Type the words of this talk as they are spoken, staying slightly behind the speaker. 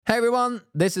Hey everyone,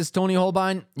 this is Tony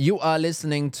Holbein. You are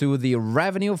listening to the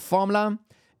Revenue Formula.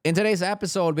 In today's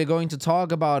episode, we're going to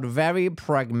talk about very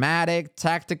pragmatic,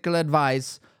 tactical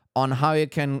advice on how you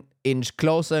can inch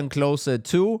closer and closer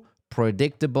to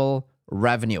predictable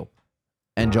revenue.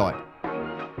 Enjoy.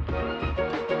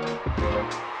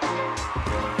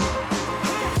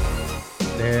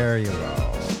 There you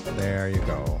go. There you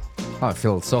go. Oh, I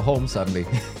feel so home suddenly.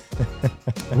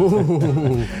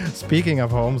 Ooh. Speaking of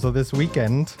home, so this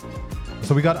weekend,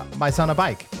 we got my son a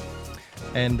bike,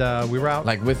 and we were out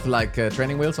With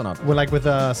training wheels or not? we're with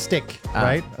a stick,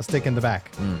 right? A stick in the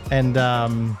back, and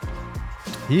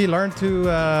he learned to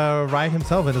ride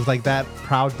himself. It was like that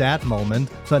proud dad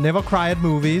moment. So I never cry at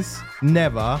movies,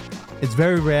 never. It's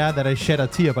very rare that I shed a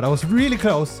tear, but I was really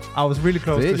close. Did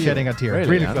to you? shedding a tear,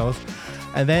 Really, huh? close.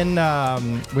 And then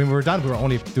when we were done, we were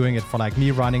only doing it for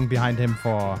me running behind him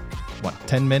for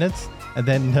 10 minutes. And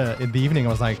then in the evening, I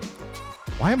was like,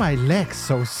 why are my legs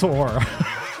so sore?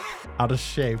 Out of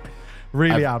shape.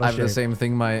 Really out of I have shape. the same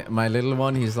thing. My little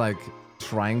one, he's like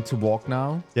trying to walk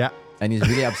now. Yeah. And he's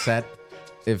really upset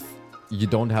if you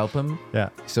don't help him. Yeah.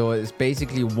 So it's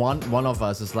basically one of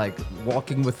us is like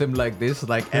walking with him like this,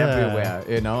 everywhere,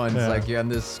 and it's like you're in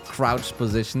this crouched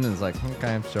position, and it's like,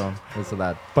 okay, sure, this or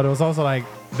that. But it was also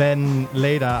then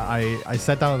later I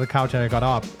sat down on the couch and I got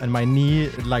up and my knee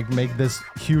made this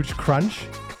huge crunch.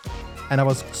 And I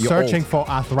was You're searching old. for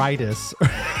arthritis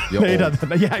You're later.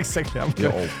 old. Yeah, exactly.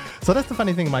 You're old. So that's the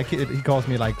funny thing. My kid, he calls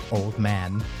me old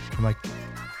man. I'm like,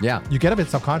 Yeah. you get a bit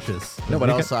subconscious. No, but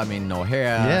You also, I mean, no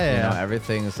hair. Yeah.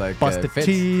 Everything is like busted fits.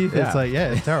 teeth. Yeah.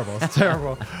 It's it's terrible. It's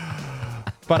terrible.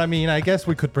 But I mean, I guess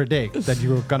we could predict that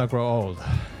you're gonna grow old.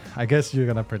 I guess you're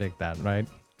gonna predict that, right?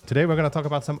 Today we're gonna talk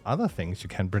about some other things you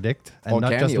can predict and Or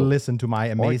not can just you? listen to my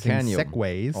amazing can you?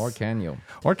 segues. Or can you?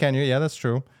 Or can you? Yeah, that's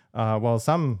true. Well,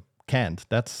 some can't.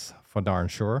 That's for darn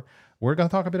sure. We're gonna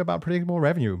talk a bit about predictable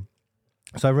revenue.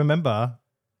 So I remember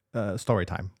story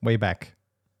time way back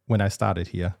when I started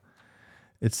here.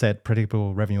 It said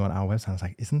predictable revenue on our website. I was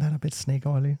like, isn't that a bit snake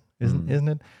oily? Isn't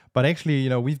it? But actually,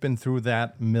 we've been through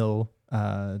that mill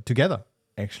together,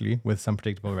 actually, with some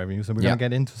predictable revenue. So we're going to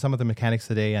get into some of the mechanics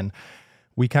today. And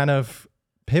we kind of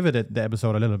pivoted the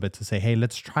episode a little bit to say, hey,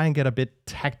 let's try and get a bit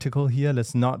tactical here.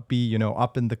 Let's not be,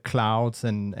 up in the clouds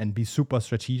and be super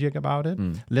strategic about it.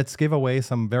 Let's give away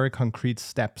some very concrete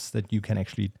steps that you can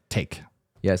actually take.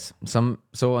 Yes.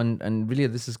 And really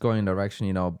this is going in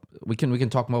direction, we can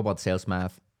talk more about sales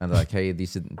math and hey,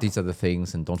 these are the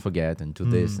things, and don't forget, and do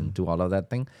this and do all of that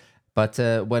thing. But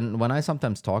when I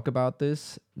sometimes talk about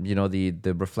this,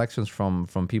 the reflections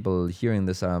from people hearing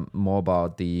this are more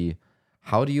about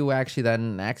how do you actually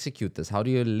then execute this? How do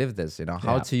you live this?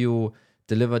 How do you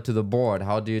deliver to the board?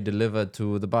 How do you deliver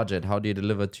to the budget? How do you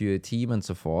deliver to your team and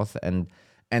so forth?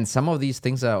 And some of these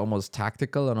things are almost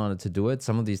tactical in order to do it.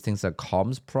 Some of these things are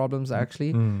comms problems,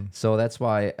 actually. So that's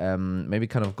why maybe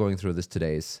kind of going through this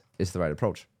today is the right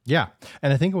approach. Yeah.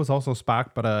 And I think it was also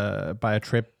sparked by a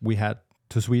trip we had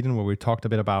to Sweden where we talked a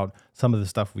bit about some of the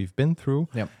stuff we've been through.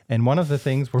 Yep. And one of the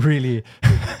things were really...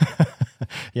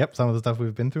 some of the stuff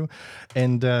we've been through.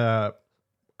 And I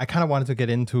kind of wanted to get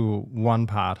into one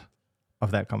part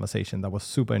of that conversation that was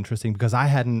super interesting because I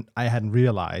hadn't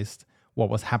realized what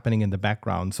was happening in the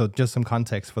background. So just some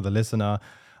context for the listener.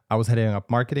 I was heading up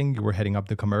marketing. You were heading up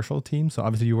the commercial team. So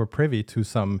obviously you were privy to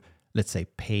some, let's say,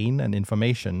 pain and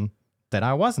information that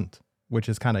I wasn't, which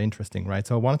is kind of interesting, right?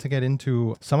 So I wanted to get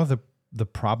into some of the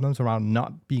problems around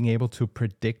not being able to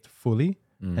predict fully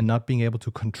and not being able to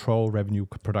control revenue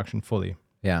production fully.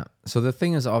 Yeah. So the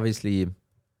thing is, obviously,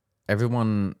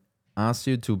 everyone asks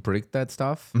you to predict that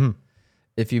stuff.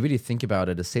 If you really think about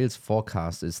it, a sales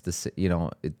forecast is this,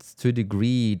 it's to a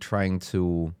degree trying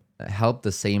to help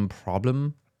the same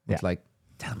problem. It's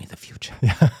tell me the future.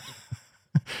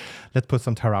 Let's put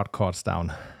some tarot cards down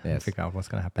and Yes. figure out what's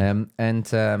going to happen.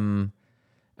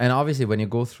 And obviously, when you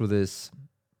go through this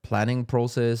planning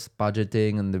process,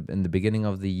 budgeting in the beginning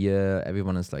of the year,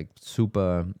 everyone is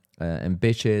super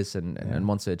ambitious and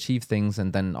wants to achieve things.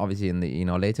 And then obviously in the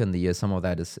later in the year, some of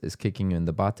that is kicking you in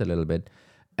the butt a little bit.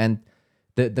 And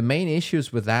the main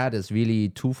issues with that is really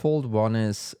twofold. One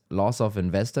is loss of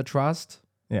investor trust.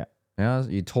 Yeah,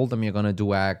 you told them you're gonna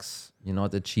do X, you're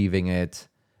not achieving it,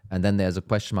 and then there's a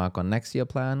question mark on next year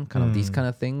plan, kind of these kind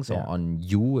of things, or on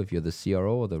you if you're the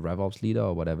CRO or the RevOps leader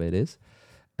or whatever it is.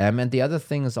 And the other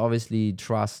thing is obviously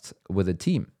trust with a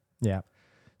team. Yeah.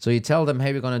 So you tell them,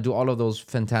 hey, we're gonna do all of those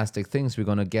fantastic things, we're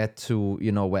gonna get to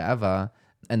wherever,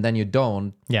 and then you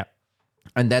don't. Yeah.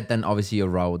 And that then obviously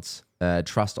erodes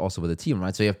trust also with the team,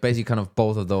 right? So you have basically kind of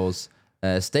both of those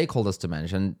stakeholders to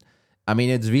manage. And I mean,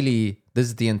 it's really This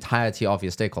is the entirety of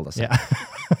your stakeholder set, Yeah.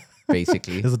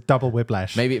 basically. There's a double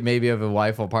whiplash. Maybe you have a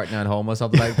wife or partner at home or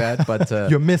something like that, but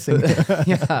You're missing.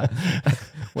 yeah.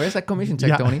 Where's that commission check,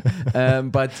 Yeah. Tony?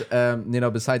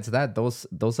 Besides that,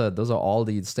 those are all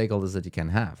the stakeholders that you can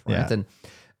have, right? Yeah.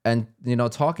 And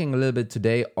talking a little bit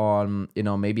today on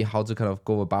maybe how to kind of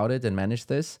go about it and manage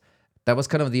this. That was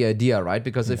kind of the idea, right?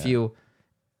 Because if you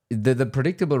the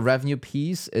predictable revenue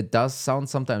piece, it does sound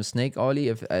sometimes snake oily.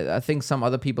 If I think some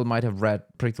other people might have read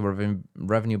Predictable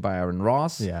Revenue by Aaron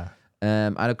Ross. Yeah.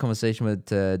 I had a conversation with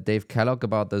Dave Kellogg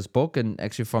about this book, and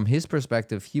actually from his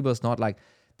perspective, he was not like,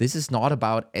 this is not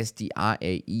about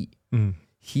SDRAE.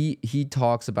 He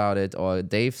talks about it, or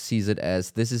Dave sees it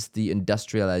as, this is the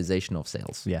industrialization of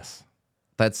sales. Yes.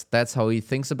 That's how he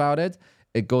thinks about it.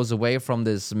 It goes away from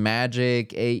this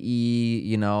magic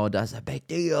AE, does a big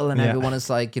deal, and everyone is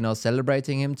like,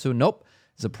 celebrating him, to nope,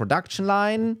 it's a production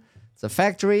line. It's a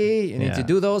factory. You need to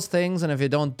do those things, and if you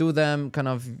don't do them, kind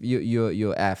of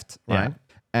you're effed, right?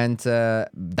 And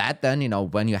that then,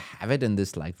 when you have it in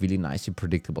this like really nicely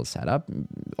predictable setup,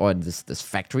 or this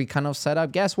factory kind of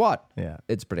setup, guess what? Yeah.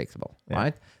 It's predictable,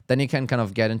 right? Then you can kind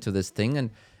of get into this thing, and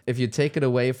if you take it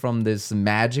away from this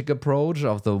magic approach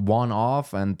of the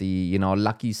one-off and the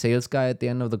lucky sales guy at the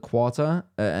end of the quarter,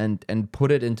 and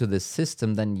put it into this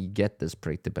system, then you get this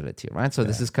predictability, right? So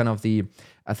this is kind of the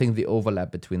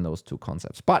overlap between those two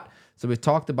concepts. But so we've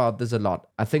talked about this a lot.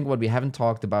 I think what we haven't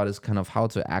talked about is kind of how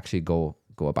to actually go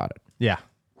about it. Yeah.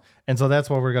 And so that's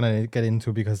what we're going to get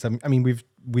into, because I mean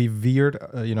we've veered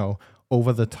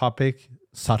over the topic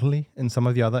subtly in some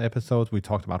of the other episodes. We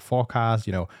talked about forecasts,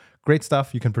 great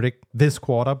stuff. You can predict this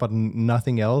quarter, but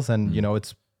nothing else. And,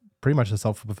 it's pretty much a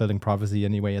self-fulfilling prophecy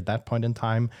anyway at that point in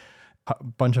time. A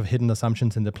bunch of hidden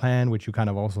assumptions in the plan, which you kind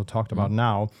of also talked about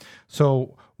now.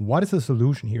 So what is the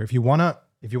solution here? If you want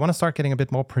to start getting a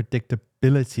bit more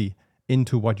predictability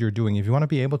into what you're doing, if you want to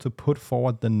be able to put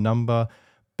forward the number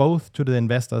both to the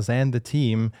investors and the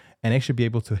team and actually be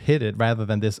able to hit it, rather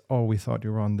than this, oh, we thought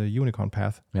you were on the unicorn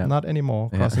path. Not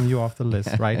anymore, crossing you off the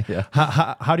list, right?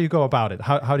 How do you go about it?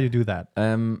 How do you do that?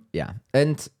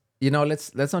 And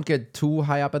let's not get too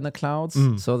high up in the clouds.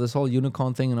 So this whole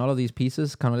unicorn thing and all of these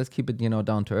pieces, kind of let's keep it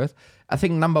down to earth. I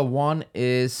think number one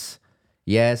is,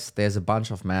 yes, there's a bunch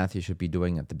of math you should be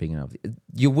doing at the beginning of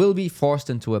you will be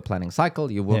forced into a planning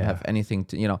cycle. You won't have anything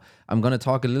to, I'm going to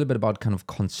talk a little bit about kind of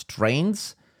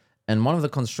constraints. And one of the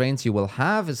constraints you will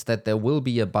have is that there will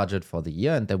be a budget for the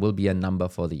year, and there will be a number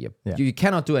for the year. You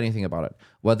cannot do anything about it,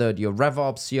 whether you're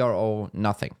RevOps, CRO,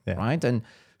 nothing, right? And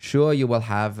sure, you will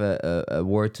have a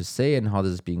word to say in how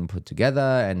this is being put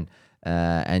together,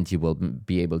 and you will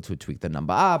be able to tweak the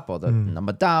number up or the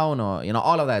number down, or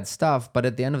all of that stuff. But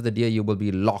at the end of the day, you will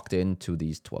be locked into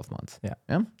these 12 months.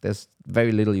 There's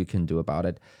very little you can do about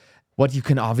it. What you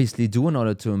can obviously do in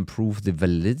order to improve the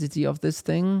validity of this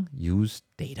thing, use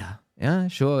data. Yeah,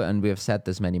 sure. And we have said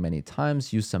this many, many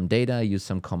times. Use some data, use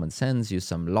some common sense, use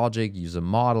some logic, use a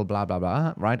model, blah, blah,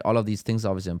 blah, right? All of these things are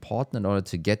obviously important in order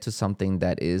to get to something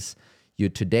that is your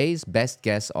today's best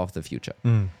guess of the future.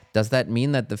 Does that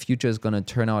mean that the future is going to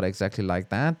turn out exactly like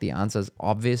that? The answer is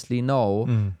obviously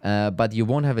no, but you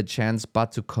won't have a chance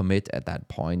but to commit at that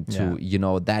point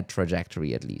to, that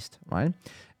trajectory at least, right?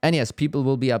 And yes, people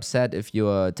will be upset if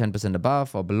you're 10%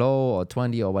 above or below or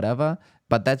 20 or whatever,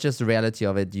 but that's just the reality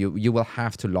of it. You will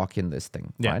have to lock in this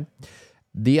thing, right?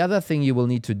 The other thing you will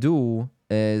need to do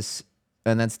is,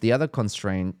 and that's the other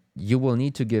constraint, you will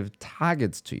need to give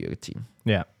targets to your team.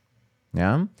 Yeah.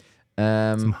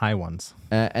 Some high ones.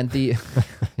 And the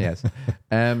yes,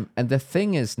 and the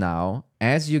thing is now,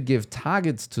 as you give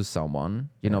targets to someone,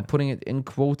 putting it in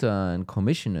quota and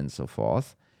commission and so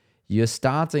forth, you're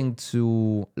starting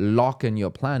to lock in your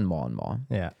plan more and more.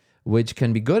 Which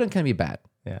can be good and can be bad.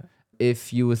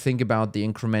 If you think about the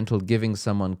incremental giving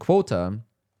someone quota,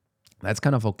 that's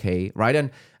kind of okay, right? And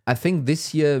I think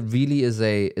this year really is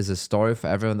a story for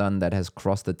everyone that has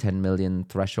crossed the 10 million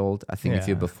threshold. I think if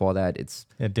you're before that, it's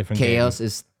different chaos game.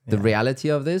 is the reality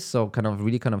of this. So kind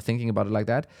of thinking about it like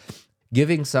that.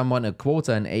 Giving someone a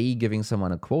quota, and AE giving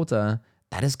someone a quota,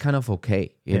 that is kind of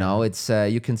okay. You know, it's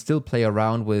you can still play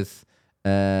around with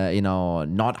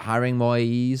not hiring more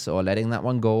AEs or letting that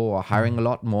one go, or hiring a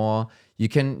lot more. You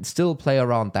can still play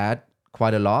around that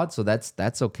quite a lot. So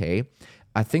that's okay.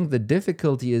 I think the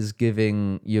difficulty is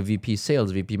giving your VP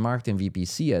sales, VP marketing, VP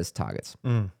CS targets.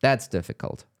 That's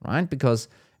difficult, right? Because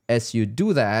as you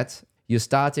do that, you're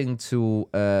starting to,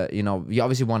 you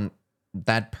obviously want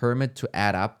that permit to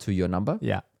add up to your number,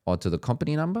 or to the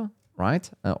company number, right?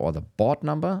 Or the board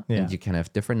number. And you can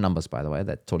have different numbers, by the way.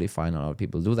 That's totally fine. A lot of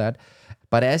people do that.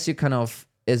 But as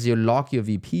you lock your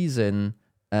VPs in,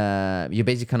 you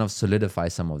basically kind of solidify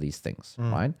some of these things,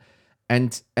 right?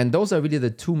 And those are really the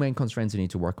two main constraints you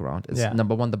need to work around. It's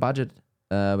number one, the budget,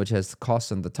 which has the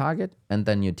cost and the target, and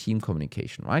then your team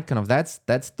communication, right? Kind of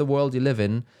that's the world you live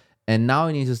in. And now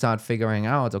you need to start figuring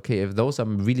out, okay, if those are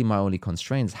really my only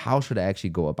constraints, how should I actually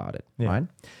go about it, right?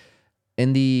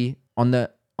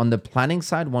 On the planning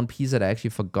side, one piece that I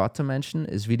actually forgot to mention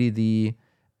is really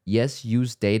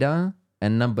use data.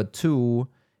 And number two,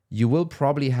 you will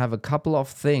probably have a couple of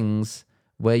things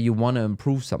where you want to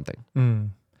improve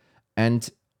something. And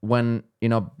when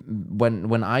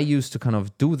I used to kind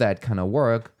of do that kind of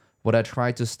work, what I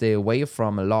try to stay away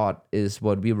from a lot is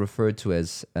what we refer to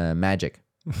as magic.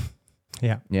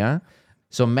 Yeah.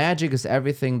 So magic is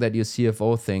everything that your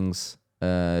CFO thinks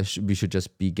we should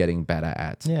just be getting better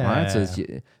at. Right. So it's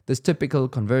this typical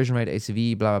conversion rate,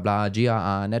 ACV, blah blah blah,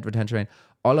 GRR, net retention rate.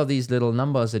 All of these little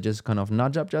numbers that just kind of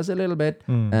nudge up just a little bit.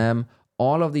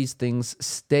 All of these things,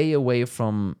 stay away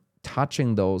from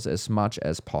touching those as much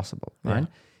as possible. Right.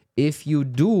 If you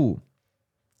do,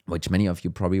 which many of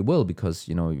you probably will, because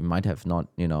you might have not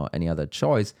any other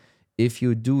choice. If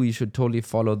you do, you should totally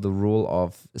follow the rule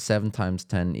of 7 times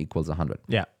 10 equals 100.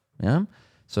 Yeah.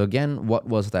 So again, what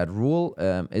was that rule?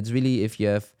 It's really if you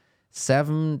have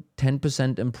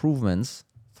 10% improvements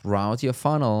throughout your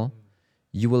funnel,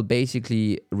 you will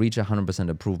basically reach 100%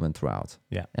 improvement throughout.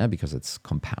 Yeah. Because it's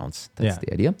compounds. That's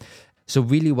the idea. So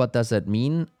really, what does that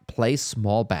mean? Place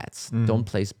small bets. Don't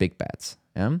place big bets.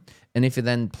 Yeah. And if you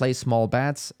then play small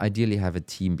bets, ideally have a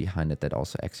team behind it that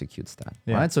also executes that.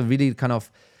 Right. So really kind of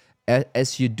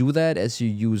as you do that, as you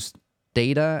use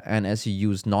data and as you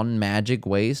use non-magic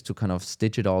ways to kind of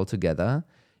stitch it all together,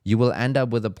 you will end up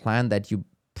with a plan that you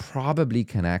probably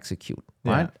can execute.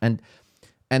 Right.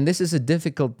 And this is a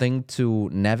difficult thing to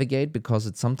navigate because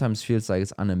it sometimes feels like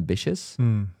it's unambitious.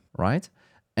 Right.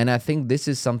 And I think this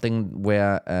is something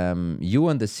where you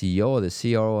and the CEO or the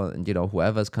CRO and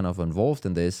whoever's kind of involved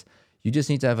in this, you just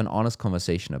need to have an honest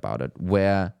conversation about it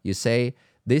where you say,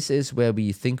 this is where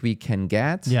we think we can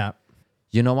get. Yeah.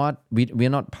 You know what? We're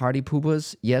not party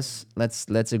poopers. Yes,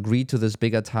 let's agree to this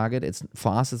bigger target. It's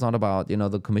for us, it's not about,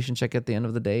 the commission check at the end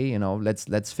of the day.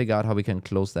 Let's figure out how we can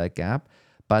close that gap.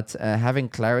 But having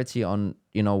clarity on,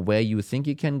 where you think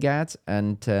you can get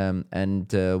and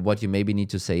what you maybe need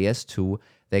to say yes to,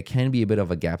 there can be a bit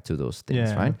of a gap to those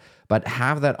things, right? But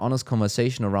have that honest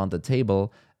conversation around the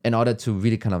table in order to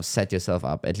really kind of set yourself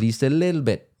up at least a little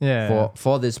bit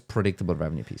for this predictable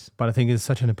revenue piece. But I think it's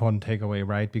such an important takeaway,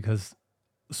 right? Because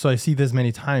so I see this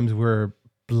many times, we're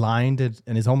blinded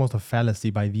and it's almost a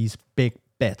fallacy by these big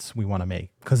bets we want to make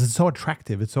because it's so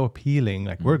attractive, it's so appealing.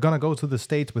 Like we're going to go to the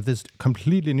States with this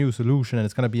completely new solution and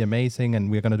it's going to be amazing and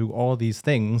we're going to do all these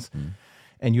things.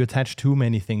 And you attach too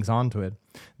many things onto it.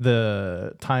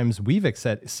 The times we've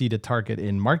exceeded target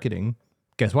in marketing,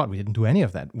 guess what? We didn't do any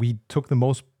of that. We took the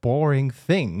most boring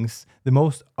things, the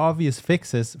most obvious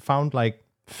fixes, found like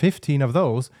 15 of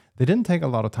those. They didn't take a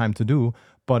lot of time to do,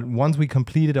 but once we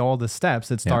completed all the steps,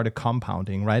 it started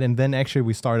compounding, right? And then actually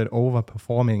we started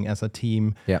overperforming as a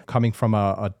team coming from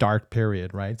a dark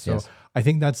period, right? So I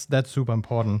think that's super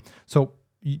important. So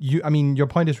your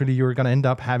point is really you're going to end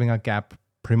up having a gap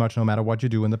pretty much no matter what you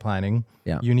do in the planning.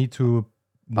 Yeah. You need to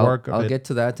work I'll get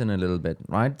to that in a little bit,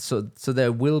 right? So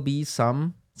there will be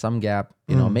some gap,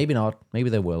 maybe not, maybe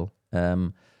there will.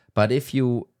 But if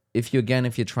you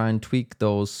try and tweak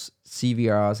those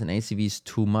CVRs and ACVs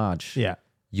too much,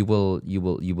 you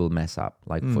will mess up,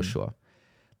 like for sure.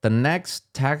 The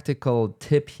next tactical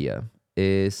tip here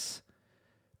is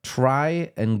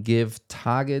try and give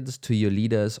targets to your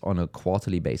leaders on a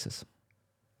quarterly basis.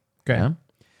 Okay. Yeah?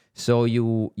 So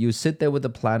you sit there with a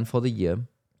plan for the year,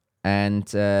 and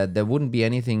there wouldn't be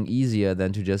anything easier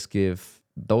than to just give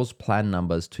those plan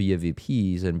numbers to your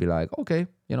VPs and be like, okay,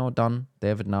 done. They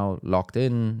have it now locked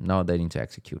in. Now they need to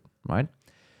execute, right?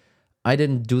 I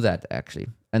didn't do that actually.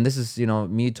 And this is,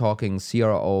 me talking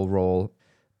CRO role.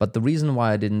 But the reason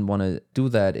why I didn't want to do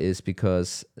that is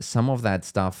because some of that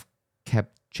stuff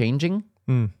kept changing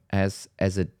as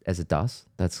it does.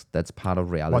 That's part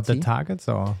of reality. What, the targets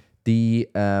or? The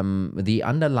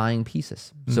underlying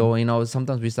pieces. So,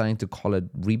 sometimes we're starting to call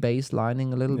it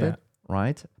rebaselining a little bit,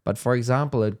 right? But for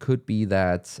example, it could be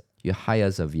that your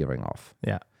hires are veering off.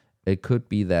 Yeah. It could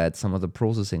be that some of the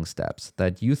processing steps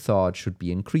that you thought should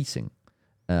be increasing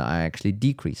are actually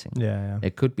decreasing. Yeah.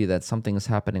 It could be that something is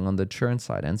happening on the churn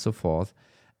side and so forth.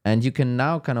 And you can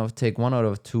now kind of take one out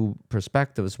of two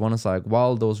perspectives. One is like,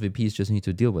 well, those VPs just need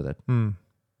to deal with it,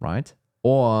 right?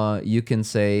 Or you can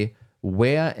say,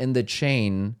 where in the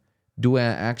chain do I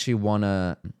actually want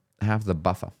to have the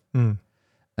buffer?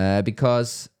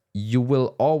 Because you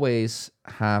will always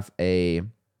have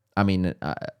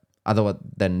other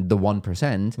than the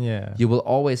 1%, Yeah. you will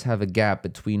always have a gap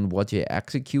between what you're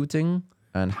executing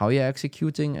and how you're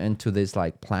executing and to this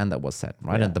like plan that was set,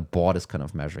 right? Yeah. And the board is kind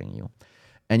of measuring you.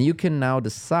 And you can now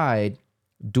decide,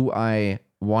 do I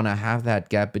want to have that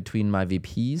gap between my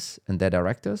VPs and their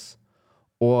directors,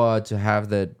 or to have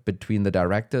that between the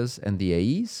directors and the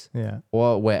AEs, Yeah.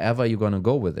 or wherever you're going to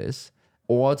go with this,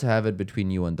 or to have it between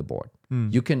you and the board.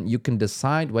 You can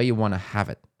decide where you want to have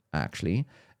it, actually.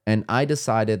 And I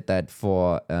decided that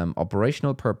for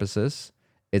operational purposes,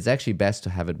 it's actually best to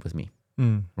have it with me,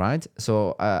 right?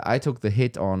 So I took the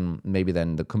hit on maybe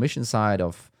then the commission side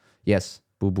of, yes,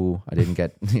 boo-boo, I didn't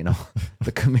get,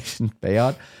 the commission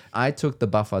payout. I took the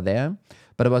buffer there,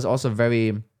 but it was also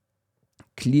very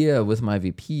clear with my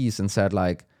VPs and said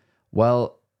like,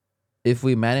 well, if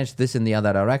we manage this in the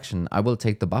other direction, I will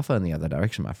take the buffer in the other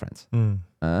direction, my friends.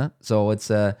 So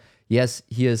it's yes,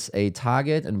 here's a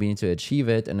target and we need to achieve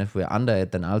it. And if we're under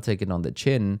it, then I'll take it on the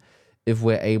chin. If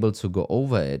we're able to go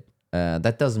over it,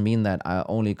 that doesn't mean that I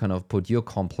only kind of put your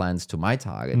comp plans to my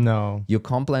target. No. Your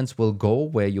comp plans will go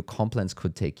where your comp plans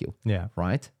could take you. Yeah.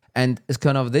 Right. And it's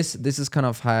kind of this is kind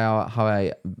of how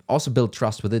I also build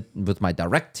trust with my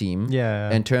direct team.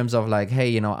 Yeah. In terms of like,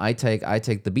 hey, I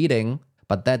take the beating,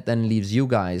 but that then leaves you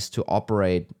guys to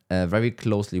operate very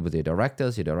closely with your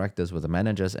directors with the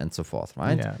managers and so forth,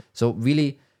 right? Yeah. So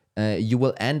really, you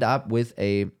will end up with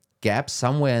a gap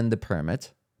somewhere in the pyramid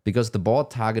because the board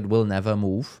target will never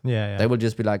move. Yeah. They will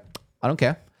just be like, I don't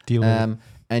care. Deal with it.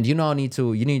 And you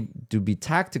need to be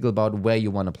tactical about where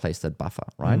you want to place that buffer,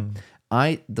 right?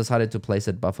 I decided to place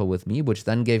that buffer with me, which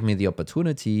then gave me the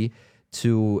opportunity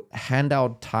to hand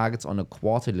out targets on a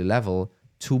quarterly level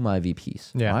to my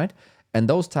VPs, right? And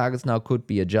those targets now could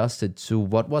be adjusted to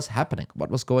what was happening, what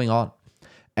was going on.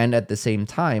 And at the same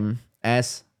time,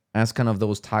 as kind of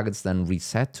those targets then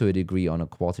reset to a degree on a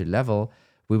quarterly level,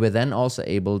 we were then also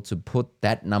able to put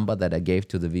that number that I gave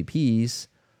to the VPs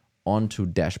onto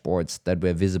dashboards that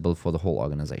were visible for the whole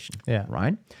organization,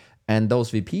 right? And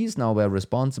those VPs now were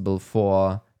responsible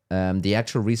for the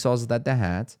actual resources that they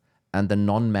had and the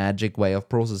non-magic way of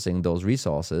processing those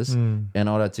resources in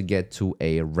order to get to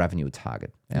a revenue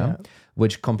target,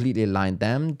 which completely aligned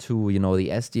them to, the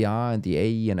SDR and the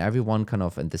AE and everyone kind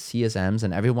of, and the CSMs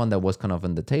and everyone that was kind of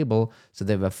on the table. So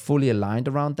they were fully aligned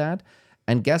around that.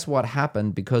 And guess what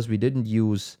happened? Because we didn't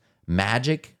use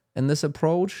magic in this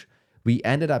approach, we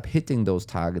ended up hitting those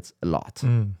targets a lot,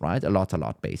 right? A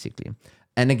lot, basically.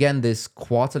 And again, this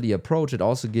quarterly approach, it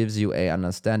also gives you a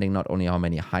understanding not only how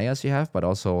many hires you have, but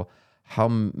also how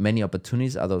many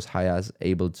opportunities are those hires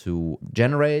able to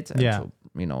generate and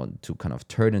to, to kind of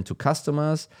turn into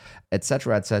customers, et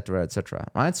cetera,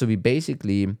 right? So we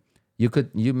basically,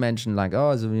 you mentioned like,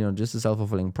 just a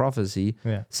self-fulfilling prophecy.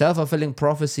 Yeah. Self-fulfilling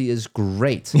prophecy is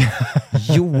great.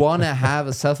 You want to have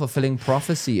a self-fulfilling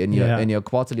prophecy in your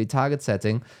quarterly target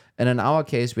setting. And in our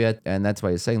case, we had, and that's why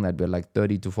you're saying that, we're like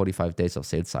 30 to 45 days of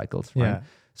sales cycles, right? Yeah.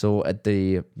 So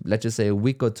let's just say a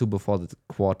week or two before the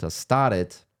quarter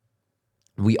started,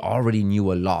 we already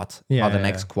knew a lot how the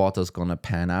next quarter is going to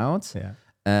pan out.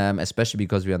 Yeah. Especially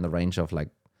because we're in the range of like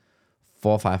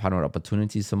 400 or 500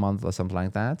 opportunities a month or something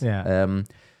like that. Yeah.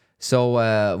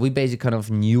 So we basically kind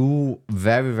of knew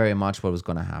very, very much what was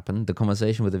going to happen. The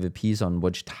conversation with the VPs on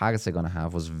which targets they're going to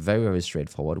have was very, very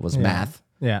straightforward. It was math.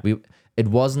 Yeah. It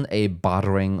wasn't a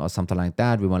bartering or something like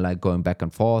that. We weren't like going back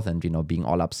and forth and, being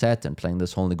all upset and playing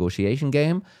this whole negotiation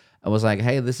game. I was like,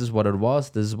 hey, this is what it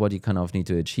was. This is what you kind of need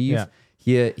to achieve.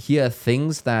 Yeah. Here are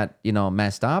things that,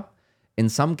 messed up. In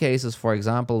some cases, for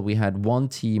example, we had one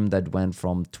team that went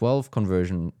from 12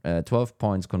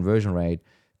 points conversion rate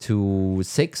to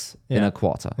 6 in a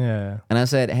quarter. Yeah. And I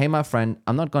said, hey, my friend,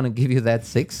 I'm not going to give you that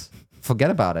 6.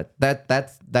 Forget about it.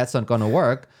 That's not going to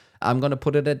work. I'm going to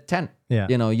put it at 10. Yeah.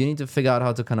 You need to figure out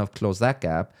how to kind of close that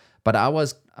gap. But I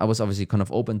was obviously kind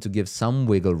of open to give some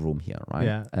wiggle room here, right?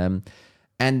 Yeah.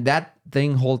 And that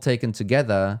thing whole taken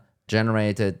together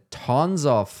generated tons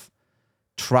of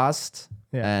trust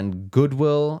and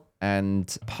goodwill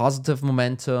and positive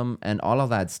momentum and all of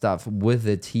that stuff with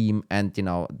the team and,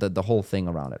 the whole thing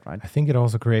around it, right? I think it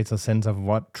also creates a sense of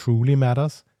what truly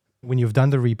matters. When you've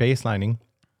done the rebaselining,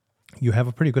 you have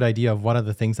a pretty good idea of what are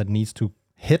the things that needs to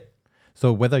hit.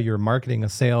 So whether you're marketing or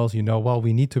sales,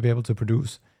 we need to be able to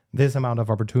produce this amount of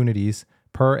opportunities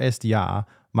per SDR.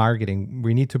 Marketing,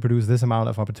 we need to produce this amount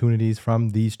of opportunities from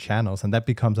these channels, and that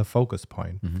becomes a focus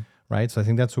point, right? So I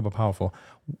think that's super powerful.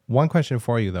 One question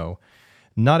for you though,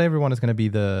 not everyone is going to be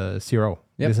the CRO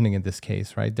listening in this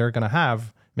case, right? They're going to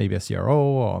have maybe a CRO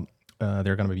or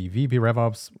they're going to be VP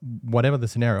RevOps, whatever the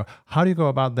scenario. How do you go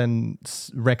about then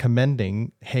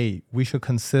recommending, hey, we should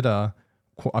consider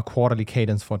a quarterly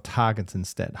cadence for targets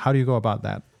instead? How do you go about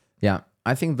that? Yeah,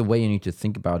 I think the way you need to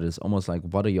think about it is almost like,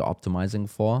 what are you optimizing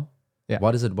for? Yeah.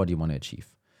 What is it, what you want to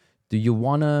achieve? Do you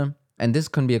want to, and this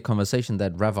can be a conversation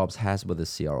that RevOps has with the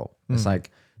CRO. It's like,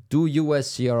 do you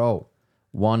as CRO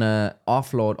want to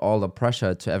offload all the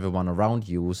pressure to everyone around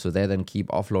you, so they then keep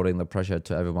offloading the pressure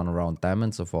to everyone around them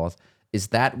and so forth? Is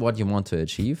that what you want to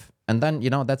achieve? And then,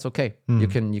 that's okay. You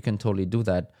can totally do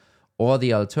that. Or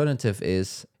the alternative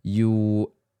is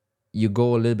you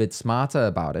go a little bit smarter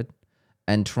about it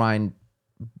and try and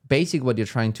basically what you're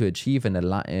trying to achieve and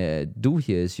do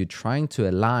here is you're trying to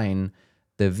align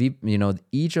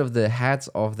each of the heads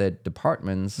of the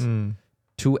departments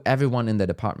to everyone in the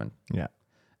department. Yeah.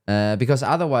 Because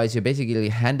otherwise you're basically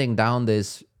handing down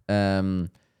this,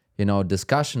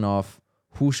 discussion of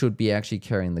who should be actually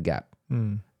carrying the gap.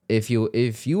 If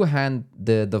you hand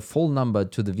the full number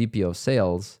to the VP of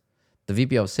sales, the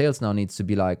VP of sales now needs to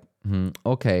be like,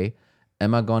 okay,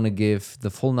 am I going to give the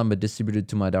full number distributed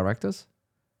to my directors?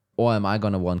 Or am I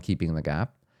going to want keeping the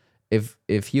gap? If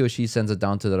he or she sends it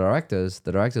down to the directors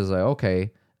are like,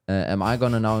 okay, am I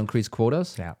going to now increase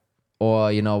quotas? Yeah.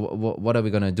 Or, what are we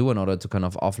going to do in order to kind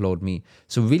of offload me?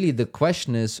 So really the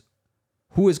question is,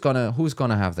 who's gonna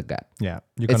have the gap? Yeah.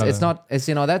 That's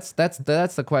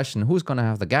the question. Who's going to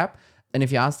have the gap? And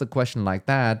if you ask the question like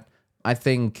that, I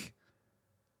think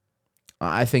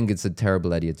it's a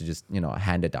terrible idea to just,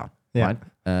 hand it down. Yeah. Right?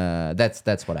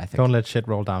 That's what I think. Don't let shit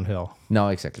roll downhill. No,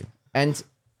 exactly. And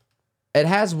it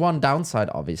has one downside,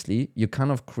 obviously. You're kind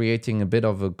of creating a bit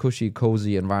of a cushy,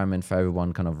 cozy environment for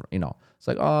everyone, kind of, it's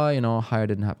like, hire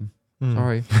didn't happen.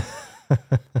 Sorry.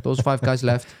 Those 5 guys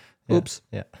left. Oops.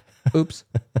 Yeah. Oops.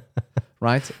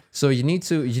 Right? So you need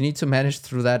to manage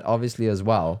through that, obviously, as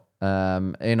well.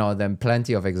 Then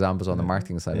plenty of examples on the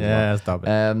marketing side as well. Yeah, stop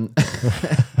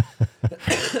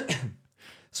it.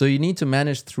 So you need to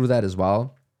manage through that as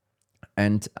well.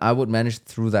 And I would manage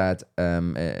through that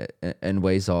in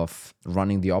ways of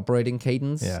running the operating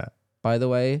cadence, by the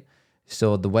way.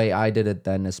 So the way I did it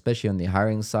then, especially on the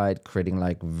hiring side, creating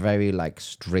very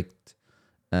strict,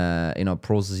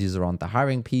 processes around the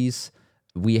hiring piece.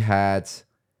 We had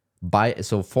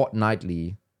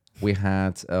fortnightly, we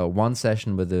had one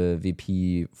session with the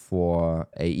VP for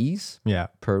AEs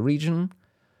per region.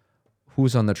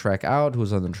 Who's on the track out?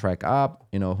 Who's on the track up?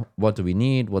 What do we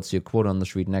need? What's your quote on the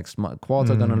street next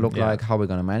quarter going to look like? How are we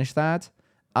going to manage that?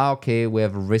 Okay, we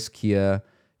have a risk here.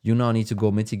 You now need to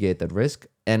go mitigate that risk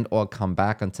and or come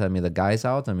back and tell me the guy's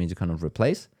out. I mean, to kind of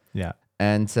replace. Yeah.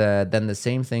 And then the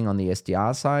same thing on the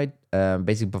SDR side,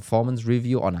 basic performance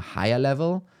review on a higher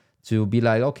level to be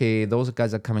like, okay, those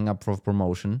guys are coming up for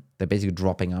promotion. They're basically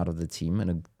dropping out of the team in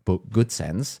a good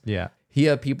sense. Yeah.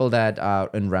 Here are people that are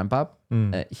in ramp up.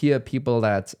 Here are people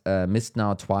that missed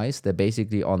now twice. They're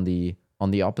basically on the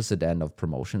opposite end of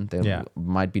promotion. They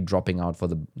might be dropping out for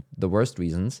the worst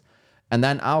reasons. And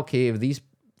then, okay, if these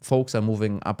folks are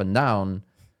moving up and down,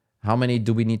 how many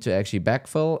do we need to actually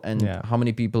backfill? And how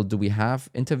many people do we have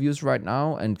interviews right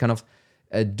now? And kind of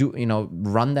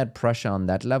run that pressure on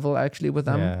that level actually with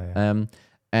them.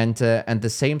 And the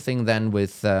same thing then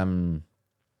with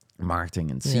marketing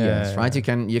and CS, right?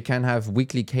 You can have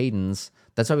weekly cadence.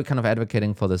 That's why we're kind of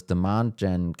advocating for this demand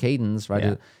gen cadence,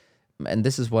 right? And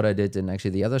this is what I did in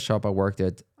actually the other shop I worked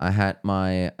at. I had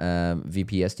my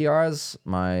VP SDRs,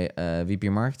 my VP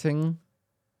marketing,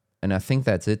 and I think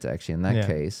that's it actually in that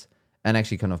case. And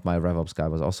actually kind of my RevOps guy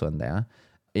was also in there.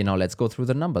 Let's go through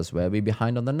the numbers. Where are we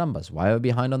behind on the numbers? Why are we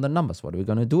behind on the numbers? What are we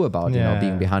going to do about,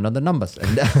 being behind on the numbers?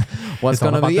 And what's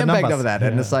going to be the impact of that?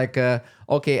 And it's like,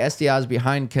 okay, SDR is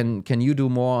behind. Can you do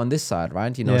more on this side,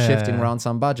 right? Shifting around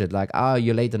some budget. Like,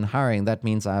 you're late in hiring. That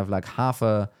means I have like half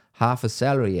a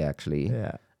salary actually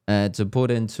to put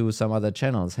into some other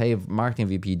channels. Hey, marketing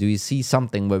VP, do you see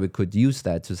something where we could use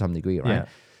that to some degree, right?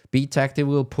 Be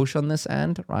tactical, push on this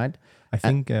end, right? I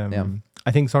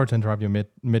think, sorry to interrupt you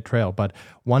mid trail, but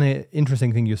one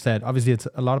interesting thing you said, obviously it's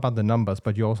a lot about the numbers,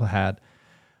 but you also had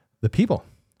the people,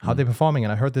 how they're performing.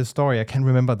 And I heard this story, I can't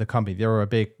remember the company. They were a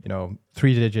big,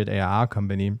 3-digit ARR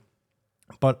company,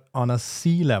 but on a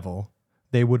C level,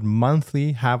 they would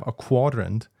monthly have a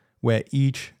quadrant where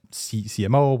each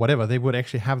CMO, whatever, they would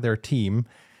actually have their team.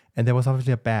 And there was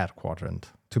obviously a bad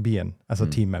quadrant to be in as a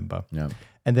team member. Yeah.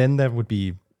 And then there would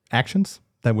be actions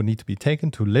that would need to be taken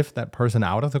to lift that person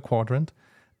out of the quadrant.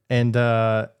 And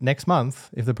next month,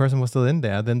 if the person was still in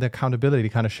there, then the accountability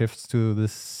kind of shifts to the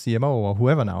CMO or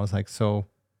whoever now. It's like, so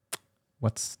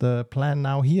what's the plan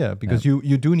now here? Because you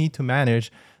do need to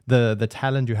manage the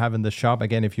talent you have in the shop.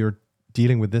 Again, if you're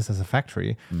dealing with this as a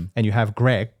factory, and you have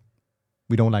Greg,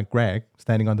 we don't like Greg,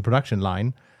 standing on the production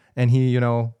line, and he,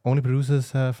 only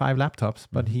produces 5 laptops,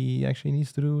 but he actually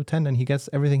needs to do 10, and he gets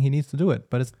everything he needs to do it,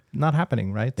 but it's not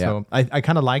happening, right? Yeah. So I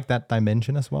kind of like that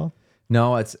dimension as well.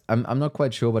 No, I'm not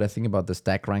quite sure what I think about the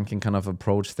stack ranking kind of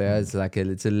approach there. It's like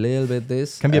it's a little bit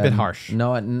this. Can be a bit harsh.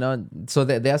 No. So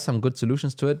there are some good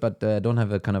solutions to it, but I don't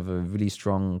have a kind of a really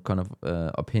strong kind of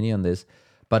opinion on this.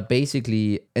 But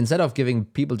basically, instead of giving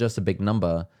people just a big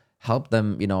number, help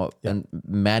them, and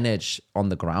manage on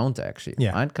the ground actually.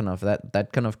 Yeah. Right? Kind of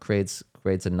that kind of creates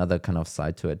another kind of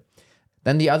side to it.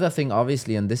 Then the other thing,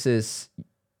 obviously, and this is,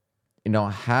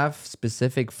 have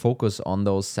specific focus on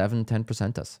those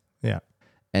 7-10%ers. Yeah.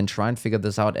 And try and figure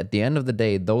this out. At the end of the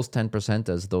day, those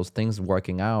 10%ers, those things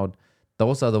working out,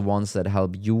 those are the ones that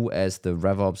help you as the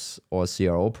RevOps or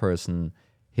CRO person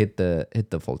hit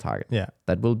the full target. Yeah.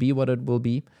 That will be what it will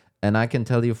be. And I can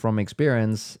tell you from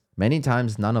experience, many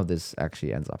times none of this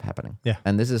actually ends up happening. Yeah.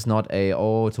 And this is not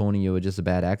Tony, you were just a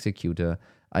bad executor.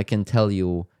 I can tell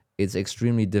you it's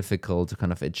extremely difficult to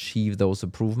kind of achieve those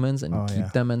improvements and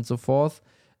keep them and so forth.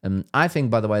 I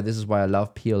think, by the way, this is why I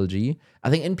love PLG.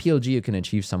 I think in PLG, you can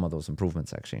achieve some of those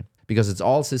improvements, actually, because it's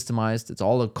all systemized. It's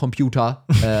all a computer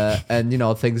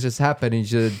and, things just happen.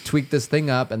 And you tweak this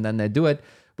thing up and then they do it.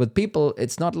 With people,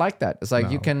 it's not like that. It's like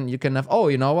you can have,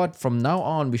 you know what? From now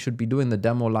on, we should be doing the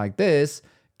demo like this.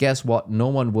 Guess what? No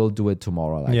one will do it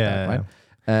tomorrow like that,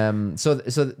 right? So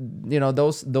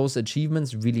those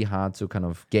achievements really hard to kind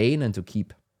of gain and to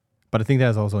keep. But I think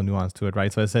there's also a nuance to it,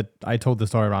 right? So I told the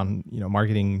story around,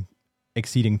 marketing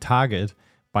exceeding target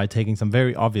by taking some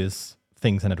very obvious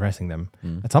things and addressing them.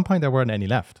 At some point, there weren't any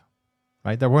left,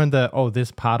 right? There weren't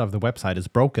this part of the website is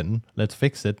broken, let's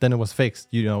fix it. Then it was fixed,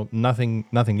 nothing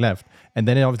left. And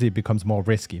then it obviously becomes more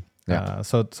risky. Yeah.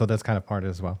 So that's kind of part of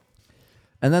it as well.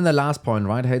 And then the last point,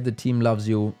 right? Hey, the team loves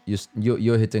you.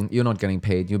 You're not getting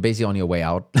paid. You're basically on your way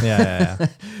out. Yeah.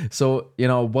 So,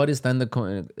 what is then the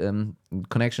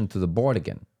connection to the board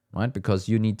again, right? Because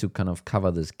you need to kind of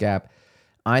cover this gap.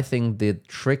 I think the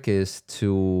trick is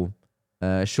to,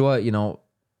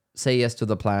 say yes to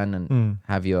the plan and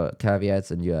have your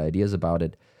caveats and your ideas about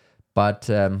it.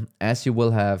 But as you will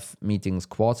have meetings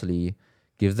quarterly,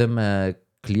 give them a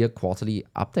clear quarterly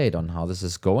update on how this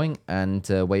is going and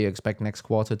where you expect next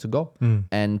quarter to go.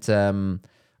 And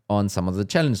on some of the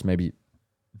challenges maybe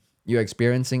you're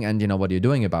experiencing and what you're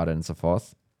doing about it and so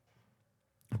forth.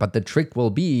 But the trick will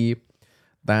be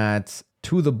that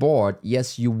to the board,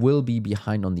 yes, you will be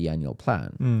behind on the annual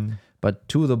plan. But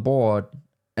to the board,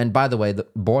 and by the way, the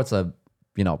boards are,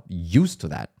 used to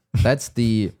that. That's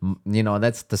the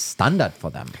standard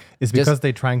for them. It's because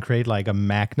they try and create like a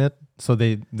magnet. So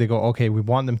they go, okay, we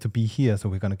want them to be here, so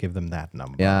we're going to give them that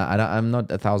number. Yeah, I'm not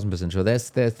 1,000% sure. There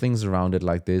are things around it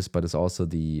like this, but it's also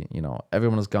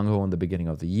everyone is gung-ho in the beginning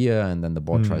of the year, and then the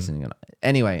board tries to,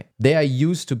 Anyway, they are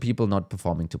used to people not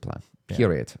performing to plan,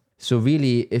 period. Yeah. So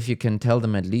really, if you can tell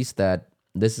them at least that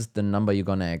this is the number you're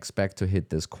going to expect to hit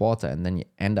this quarter, and then you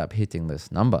end up hitting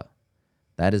this number,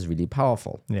 that is really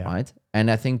powerful, right?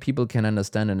 And I think people can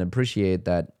understand and appreciate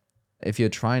that if you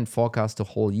try and forecast a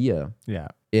whole year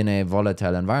in a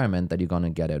volatile environment, that you're going to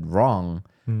get it wrong,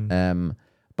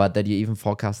 but that you even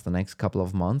forecast the next couple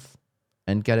of months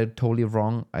and get it totally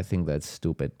wrong, I think that's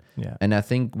stupid. Yeah. And I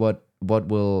think what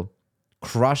will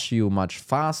crush you much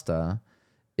faster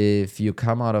if you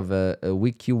come out of a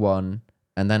weak Q1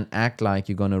 and then act like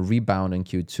you're going to rebound in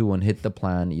Q2 and hit the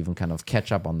plan, even kind of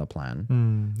catch up on the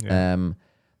plan.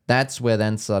 That's where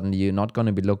then suddenly you're not going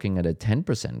to be looking at a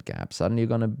 10% gap. Suddenly you're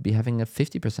going to be having a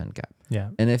 50% gap. Yeah.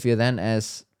 And if you're then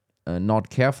as not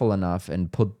careful enough and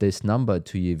put this number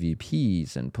to your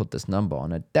VPs and put this number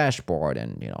on a dashboard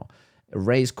and,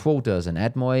 raise quotas and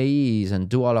add more AEs and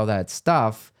do all of that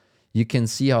stuff, you can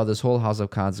see how this whole house of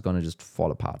cards is going to just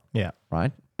fall apart. Yeah.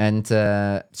 Right? And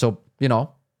so,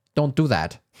 don't do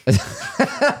that.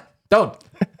 Don't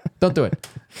do it.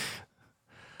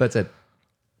 That's it.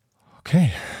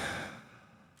 Okay.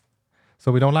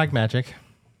 So we don't like magic.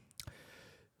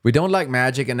 We don't like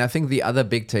magic, and I think the other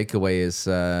big takeaway is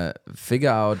figure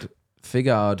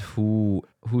out who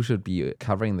should be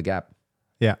covering the gap.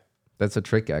 Yeah. That's a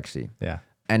trick, actually. Yeah.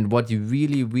 And what you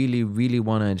really, really, really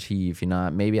want to achieve,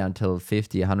 maybe until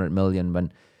 50, 100 million,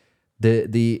 when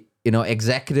the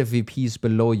executive VPs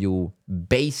below you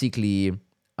basically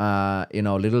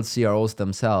little CROs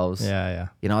themselves. Yeah.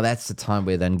 That's the time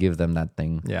where then give them that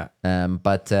thing. Yeah.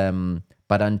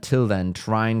 But until then,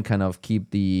 try and kind of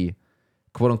keep the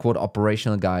quote unquote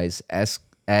operational guys as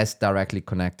directly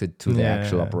connected to the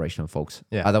actual operational folks.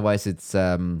 Yeah. Otherwise, it's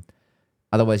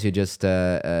you're just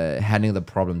handing the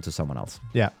problem to someone else.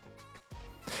 Yeah.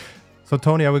 So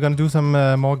Tony, are we going to do some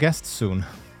more guests soon?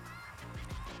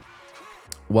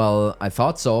 Well, I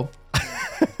thought so.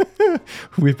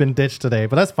 We've been ditched today,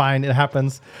 but that's fine. It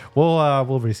happens. We'll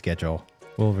reschedule.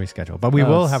 But we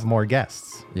will have more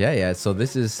guests. Yeah. So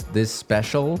this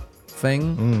special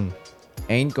thing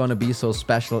ain't gonna be so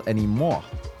special anymore.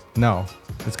 No,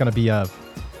 it's going to be a,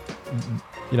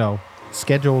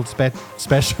 scheduled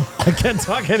special. I can't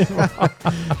talk anymore.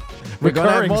 We're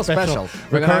gonna have more specials.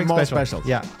 We're gonna have more special. specials.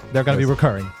 Yeah, they're going to be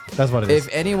recurring. That's what it is.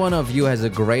 If any one of you has a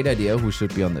great idea who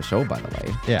should be on the show, by the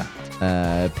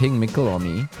way, ping Mikkel or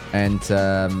me, and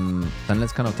then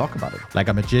let's kind of talk about it. Like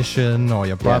a magician or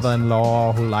your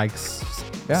brother-in-law who likes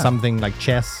something like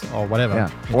chess or whatever.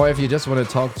 Yeah. Or if you just want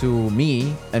to talk to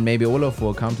me, and maybe Olaf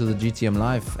will come to the GTM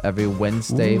Live every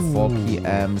Wednesday, 4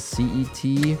 p.m.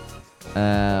 CET.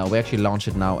 We actually launch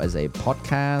it now as a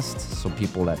podcast, so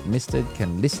people that missed it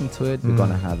can listen to it. We're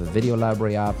gonna have a video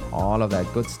library up, all of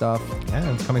that good stuff.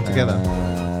 Yeah, it's coming together.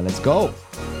 Let's go.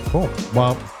 Cool.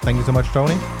 Well, thank you so much,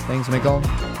 Tony. Thanks, Mikkel.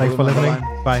 Thanks for listening.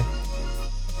 Bye.